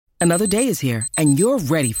Another day is here, and you're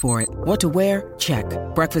ready for it. What to wear? Check.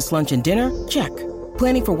 Breakfast, lunch, and dinner? Check.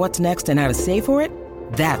 Planning for what's next and how to save for it?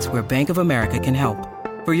 That's where Bank of America can help.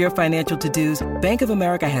 For your financial to-dos, Bank of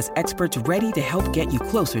America has experts ready to help get you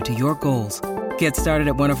closer to your goals. Get started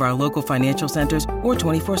at one of our local financial centers or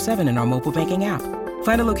 24/7 in our mobile banking app.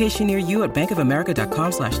 Find a location near you at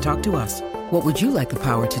bankofamerica.com/talktous. What would you like the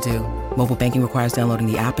power to do? Mobile banking requires downloading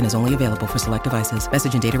the app and is only available for select devices.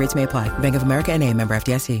 Message and data rates may apply. Bank of America N.A., member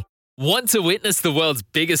FDIC. Want to witness the world's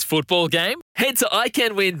biggest football game? Head to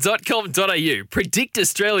iCanWin.com.au, predict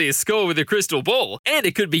Australia's score with a crystal ball, and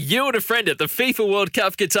it could be you and a friend at the FIFA World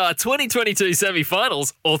Cup Qatar 2022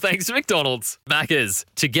 semi-finals, all thanks to McDonald's. Maccas,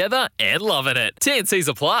 together and loving it. TNCs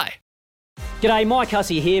apply. G'day, Mike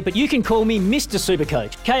Hussey here, but you can call me Mr.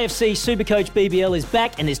 Supercoach. KFC Supercoach BBL is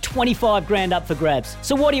back and there's 25 grand up for grabs.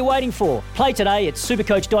 So what are you waiting for? Play today at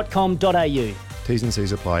supercoach.com.au. T's and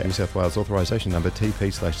C's apply. New South Wales authorisation number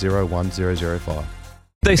TP/01005.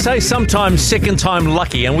 They say sometimes second time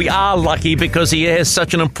lucky, and we are lucky because he has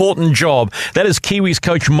such an important job. That is Kiwis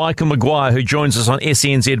coach Michael Maguire, who joins us on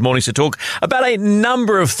SENZ Mornings to talk about a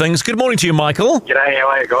number of things. Good morning to you, Michael. G'day, how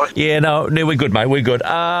are you guys? Yeah, no, we're good, mate, we're good.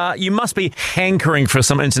 You must be hankering for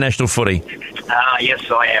some international footy. Yes,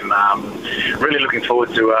 I am. Really looking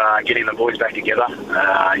forward to getting the boys back together.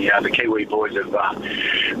 The Kiwi boys have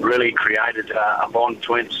really created a bond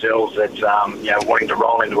between themselves that's wanting to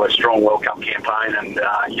roll into a strong World Cup campaign and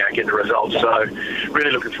get the results. So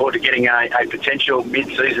really looking forward to getting a potential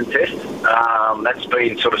mid-season test. That's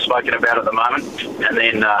been sort of spoken about at the moment, and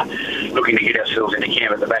then looking to get ourselves into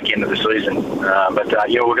camp at the back end of the season. We've got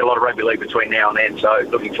a lot of rugby league between now and then, so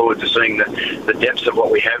looking forward to seeing the depths of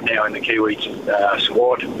what we have now in the Kiwi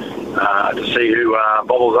squad, to see who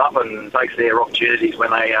bobbles up and takes their opportunities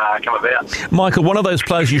when they come about. Michael, one of those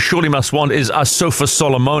players you surely must want is Asofa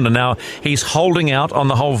Solomona. Now, he's holding out on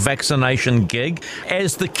the whole vaccination gig.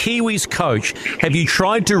 As the Kiwis coach, have you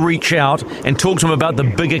tried to reach out and talk to him about the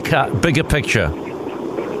bigger picture?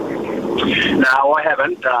 No, I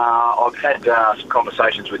haven't. I've had some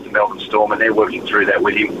conversations with the Melbourne Storm, and they're working through that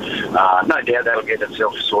with him. No doubt that'll get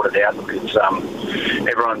itself sorted out because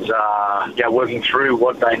everyone's working through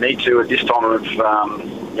what they need to at this time of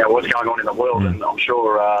what's going on in the world, and I'm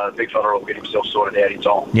sure Big Fella will get himself sorted out in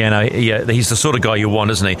time. He's the sort of guy you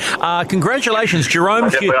want, isn't he? Congratulations, Jerome. I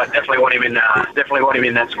definitely want him in. Definitely want him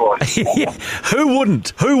in that squad. Yeah. Who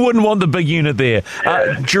wouldn't? Who wouldn't want the big unit there?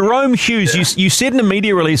 Jerome Hughes. You said in a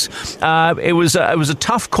media release it was a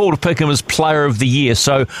tough call to pick him as Player of the Year.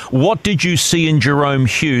 So, what did you see in Jerome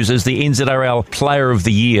Hughes as the NZRL Player of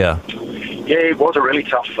the Year? Yeah, it was a really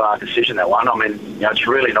tough decision, that one. I mean, it's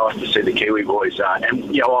really nice to see the Kiwi boys.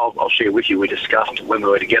 I'll share with you, we discussed when we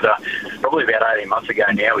were together probably about 18 months ago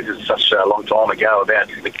now, which is such a long time ago, about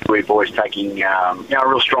the Kiwi boys taking a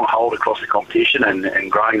real strong hold across the competition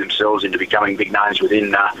and growing themselves into becoming big names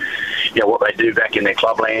within what they do back in their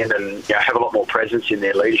clubland, and have a lot more presence in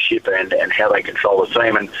their leadership and how they control the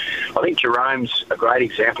team. And I think Jerome's a great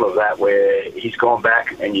example of that, where he's gone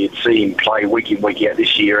back and you'd see him play week in, week out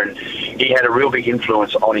this year, and he had a real big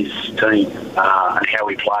influence on his team and how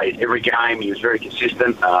he played. Every game he was very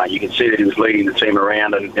consistent. You could see that he was leading the team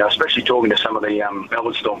around, and especially talking to some of the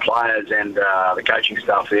Melbourne Storm players and the coaching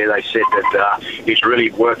staff there, they said that he's really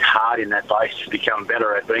worked hard in that base to become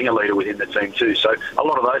better at being a leader within the team too. So a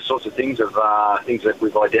lot of those sorts of things are things that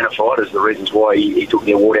we've identified as the reasons why he took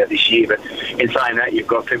the award out this year. But in saying that, you've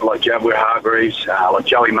got people like Jabware Hargreaves, like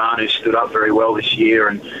Joey Mann, who stood up very well this year,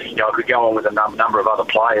 and I could go on with a number of other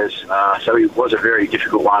players. So it was a very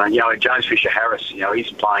difficult one. And James Fisher-Harris,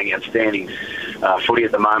 he's playing outstanding footy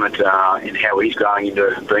at the moment in how he's growing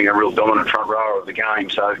into being a real dominant front rower of the game.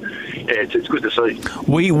 So it's good to see.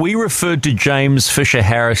 We referred to James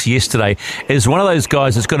Fisher-Harris yesterday as one of those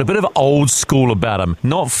guys that's got a bit of old school about him.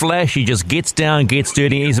 Not flashy, just gets down, gets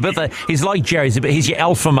dirty. He's like Jerry. He's your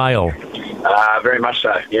alpha male. Very much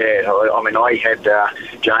so, yeah. I mean, I had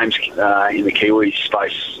James in the Kiwi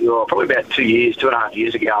space probably about 2.5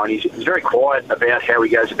 years ago, and he's very quiet about how he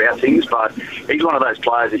goes about things, but he's one of those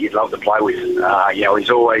players that you'd love to play with. He's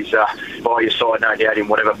always by your side, no doubt, in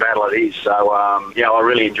whatever battle it is. So, I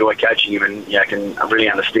really enjoy coaching him, and can really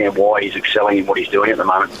understand why he's excelling in what he's doing at the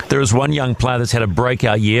moment. There is one young player that's had a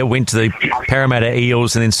breakout year, went to the Parramatta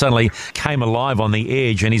Eels, and then suddenly came alive on the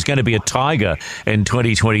edge, and he's going to be a Tiger in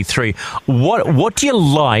 2023. What do you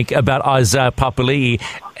like about Isaiah Papali'i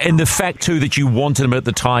and the fact, too, that you wanted him at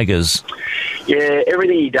the Tigers? Yeah,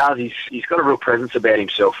 everything he does, he's got a real presence about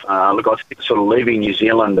himself. Look, I think sort of leaving New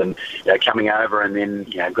Zealand and coming over and then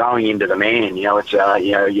growing into the man. It's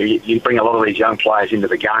you bring a lot of these young players into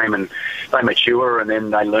the game and they mature and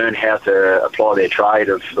then they learn how to apply their trade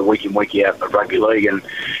of the week in week out of rugby league. And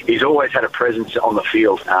he's always had a presence on the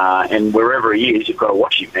field. And wherever he is, you've got to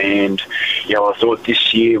watch him. And I thought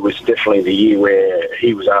this year was definitely the year where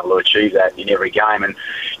he was able to achieve that in every game. And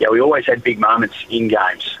we always had big moments in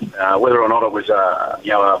games, whether or not it was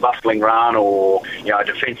a bustling run or a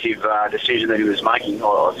defensive decision that he was making.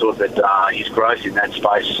 I thought that his growth in that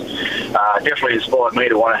space definitely inspired me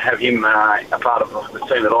to want to have him a part of the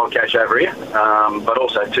team that I coach over here. But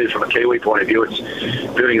also too, from a Kiwi point of view, it's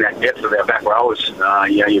building that depth of our back rowers.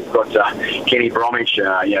 You've got Kenny Bromwich,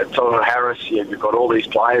 Tyler Harris. You've got all these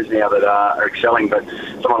players now that are excelling. But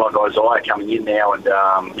someone like Isaiah coming in now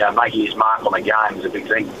and making his mark on the game is a big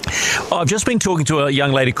thing. I've just been talking to a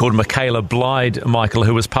young lady called Michaela Blyde, Michael,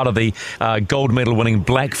 who was part of the gold medal winning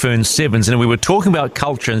Black Fern Sevens, and we were talking about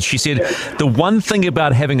culture, and she said the one thing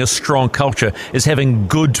about having a strong culture is having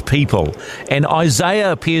good people, and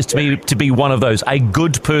Isaiah appears to me to be one of those, a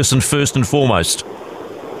good person first and foremost.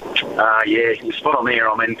 You're spot on there.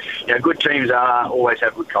 I mean, good teams always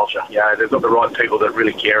have good culture. They've got the right people that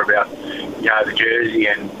really care about, the jersey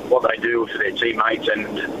and what they do for their teammates. And,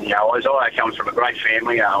 Isaiah comes from a great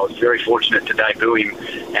family. I was very fortunate to debut him.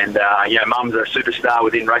 And, Mum's a superstar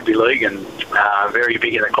within rugby league and very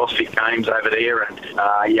big in the CrossFit games over there. And,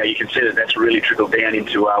 you can see that that's really trickled down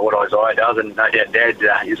into what Isaiah does. And no doubt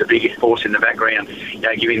Dad is a big force in the background,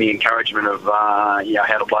 giving the encouragement of,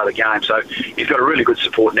 how to play the game. So he's got a really good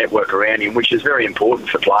support network around him, which is very important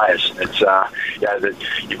for players. It's that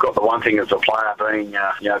you've got the one thing as a player being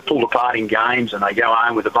pulled apart in games and they go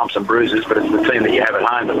home with the bumps and bruises, but it's the team that you have at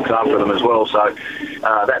home that looks after them as well. So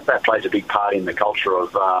that plays a big part in the culture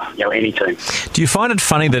of any team. Do you find it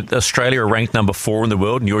funny that Australia are ranked number 4 in the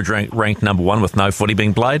world and you're ranked number 1 with no footy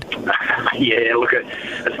being played? Yeah, look,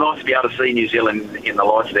 it's nice to be able to see New Zealand in the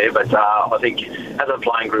lights there, but I think as a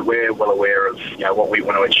playing group, we're well aware of what we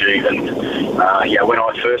want to achieve. And when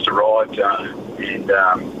I first arrived,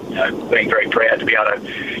 being very proud to be able to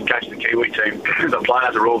coach the Kiwi team, the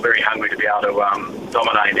players are all very hungry to be able to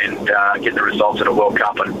dominate and get the results at a World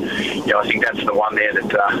Cup. And I think that's the one there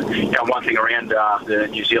that one thing around the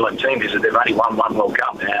New Zealand team is that they've only won one World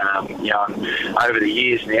Cup. And over the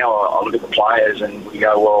years now, I look at the players and we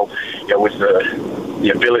go, well, with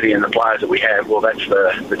the ability and the players that we have, well, that's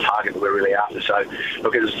the target that we're really after. So,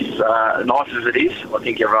 look, as nice as it is, I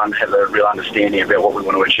think everyone has a real understanding about what we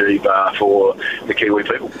want to achieve for the Kiwi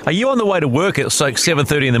people. Are you on the way to work at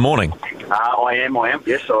 7:30 in the morning? I am,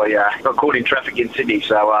 yes. I got caught in traffic in Sydney,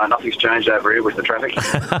 so nothing's changed over here with the traffic.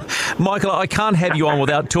 Michael, I can't have you on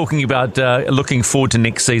without talking about looking forward to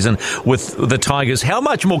next season with the Tigers. How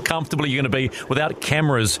much more comfortable are you going to be without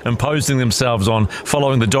cameras imposing themselves on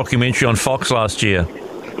following the documentary on Fox last year?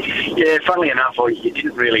 Yeah, funnily enough, you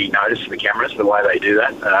didn't really notice the cameras, the way they do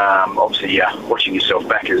that. Obviously, watching yourself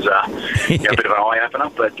back is a bit of an eye-opener.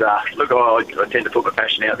 But, look, I tend to put my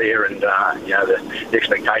passion out there and, the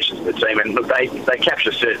expectations of the team. And, look, they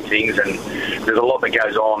capture certain things and there's a lot that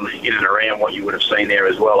goes on in and around what you would have seen there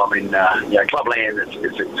as well. I mean, Clubland,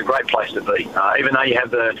 it's a great place to be. Even though you have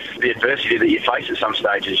the adversity that you face at some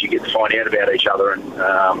stages, you get to find out about each other. And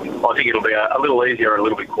I think it'll be a little easier and a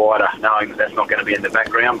little bit quieter knowing that that's not going to be in the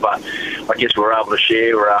background. But I guess we're able to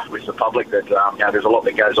share with the public that there's a lot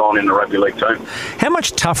that goes on in the rugby league team. How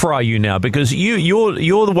much tougher are you now? Because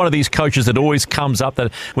you're one of these coaches that always comes up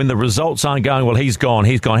that when the results aren't going, well, he's gone.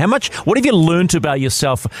 What have you learnt about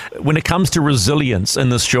yourself when it comes to resilience in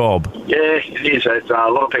this job? Yeah, it is. A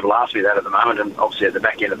lot of people ask me that at the moment, and obviously at the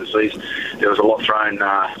back end of the season, there was a lot thrown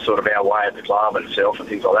sort of our way at the club and itself and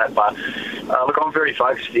things like that. But look, I'm very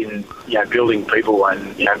focused in building people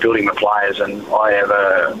and building the players, and I have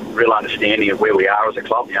a real understanding of where we are as a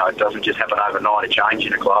club. It doesn't just happen overnight, a change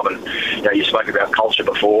in a club. And you spoke about culture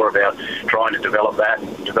before, about trying to develop that,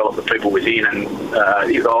 and develop the people within. And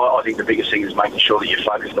I think the biggest thing is making sure that you're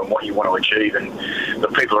focused on what you want to achieve, and the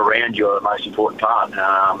people around you are the most important part.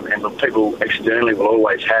 And the people externally will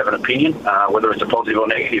always have an opinion, whether it's a positive or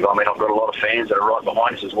negative. I mean, I've got a lot of fans that are right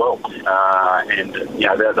behind us as well.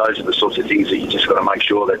 Those are the sorts of things that you just got to make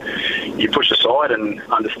sure that you push aside and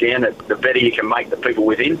understand that the better you can make the people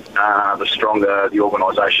within, the stronger the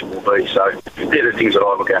organisation will be. So they're the things that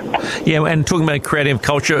I look at. Yeah, and talking about creative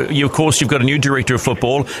culture, of course, you've got a new director of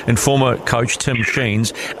football and former coach Tim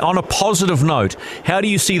Sheens. On a positive note, how do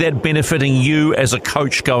you see that benefiting you as a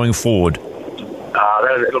coach going forward?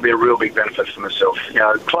 it'll be a real big benefit for myself.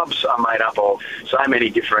 Clubs are made up of so many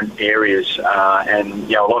different areas,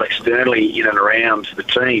 and a lot externally in and around the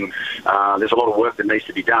team. There's a lot of work that needs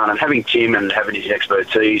to be done, and having Tim and having his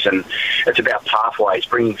expertise, and it's about pathways,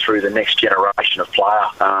 bringing through the next generation of player.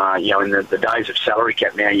 In the days of salary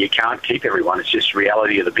cap now, you can't keep everyone. It's just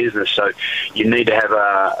reality of the business. So you need to have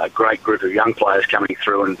a great group of young players coming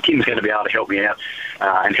through, and Tim's going to be able to help me out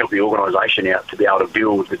and help the organisation out to be able to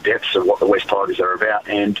build the depths of what the West Tigers are about.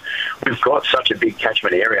 And we've got such a big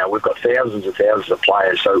catchment area. We've got thousands and thousands of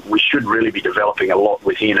players, so we should really be developing a lot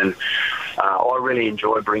within. And I really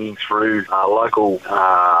enjoy bringing through local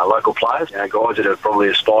players, guys that have probably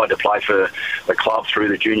aspired to play for the club through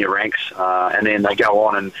the junior ranks, and then they go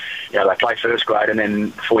on and they play first grade, and then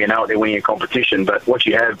before you know it, they're winning a competition. But what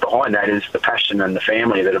you have behind that is the passion and the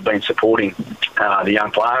family that have been supporting the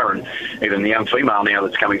young player and even the young female now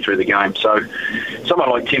that's coming through the game. So someone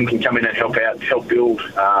like Tim can come in and help out, help build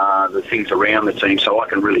the things around the team, so I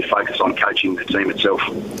can really focus on coaching the team itself.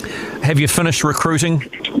 Have you finished recruiting?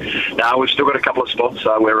 No, we've still got a couple of spots,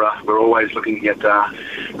 so we're always looking at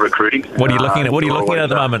recruiting. What are you looking at? What are you looking at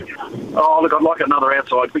the moment? Oh, look, I'd like another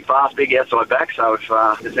outside, big outside back. So if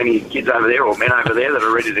there's any kids over there or men over there that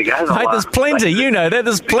are ready to go, mate, there's plenty.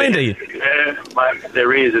 There's plenty. Yeah, mate,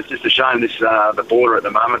 there is. It's just a shame the border at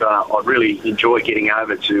the moment. I really enjoy getting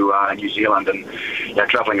over to New Zealand and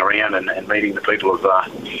travelling around and meeting the people of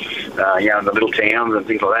in the little towns and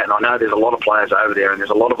things like that. And I know there's a lot of players over there, and there's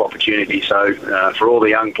a lot of opportunity. So for all the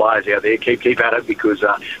young players out there, keep at it, because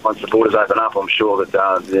once the borders open up, I'm sure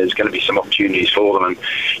that there's going to be some opportunities for them. And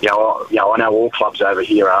I know all clubs over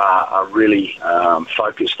here are really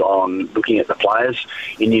focused on looking at the players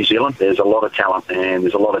in New Zealand. There's a lot of talent, and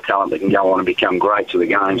there's a lot of talent that can go on and become great to the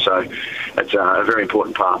game. So it's a very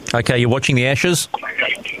important part. Okay, you're watching the Ashes?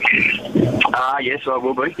 Yes, I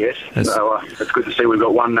will be, yes. So it's good to see we've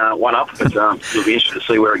got one up, but it'll be interesting to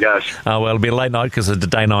see where it goes. Well, it'll be a late night because it's a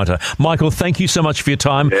day-nighter. Michael, thank you so much for your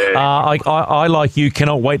time. Yeah. I, like you,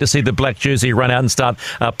 cannot wait to see the black jersey run out and start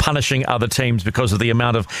punishing other teams because of the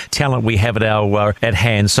amount of talent we have at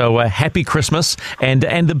hand. So happy Christmas and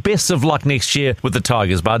the best of luck next year with the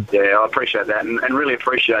Tigers, bud. Yeah, I appreciate that and really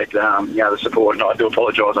appreciate the support. And I do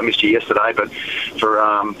apologise, I missed you yesterday, but for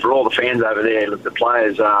all the fans over there, look, the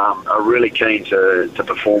players are really keen to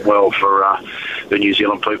perform well for the New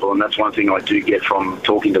Zealand people, and that's one thing I do get from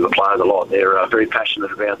talking to the players a lot. They're very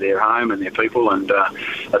passionate about their home and their people, and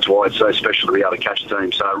that's why it's so special to be able to catch the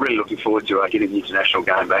team. So really looking forward to getting the international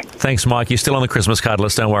game back. Thanks, Mike. You're still on the Christmas card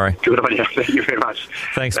list, don't worry. Good on you. Thank you very much.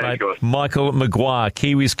 Thanks, mate. Guys. Michael Maguire,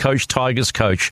 Kiwis coach, Tigers coach.